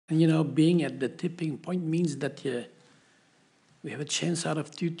And you know, being at the tipping point means that we have a chance out of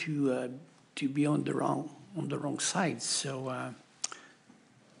two to be on the wrong side. So,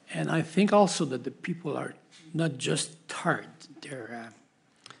 and I think also that the people are not just tired;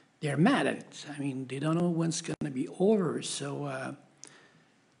 they're mad at it. I mean, they don't know when it's going to be over. So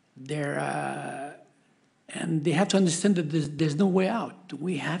and they have to understand that there's no way out.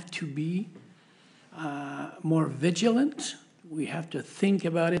 We have to be more vigilant. We have to think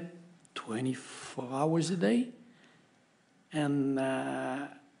about it 24 hours a day. And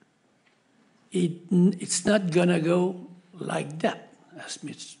it's not going to go like that, as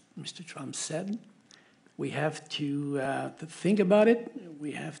Mr. Trump said. We have to think about it.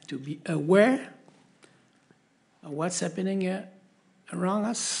 We have to be aware of what's happening around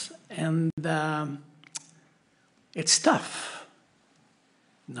us. And it's tough.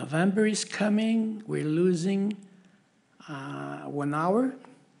 November is coming. We're losing 1 hour.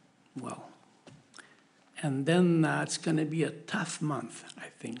 Well, and then it's going to be a tough month, I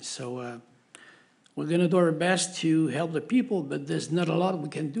think. So we're going to do our best to help the people, but there's not a lot we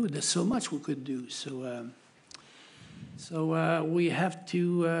can do. There's so much we could do. So, we have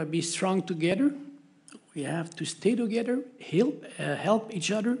to be strong together. We have to stay together, help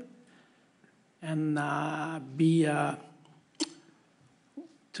each other, and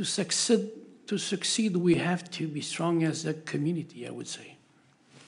to succeed. We have to be strong as a community, I would say.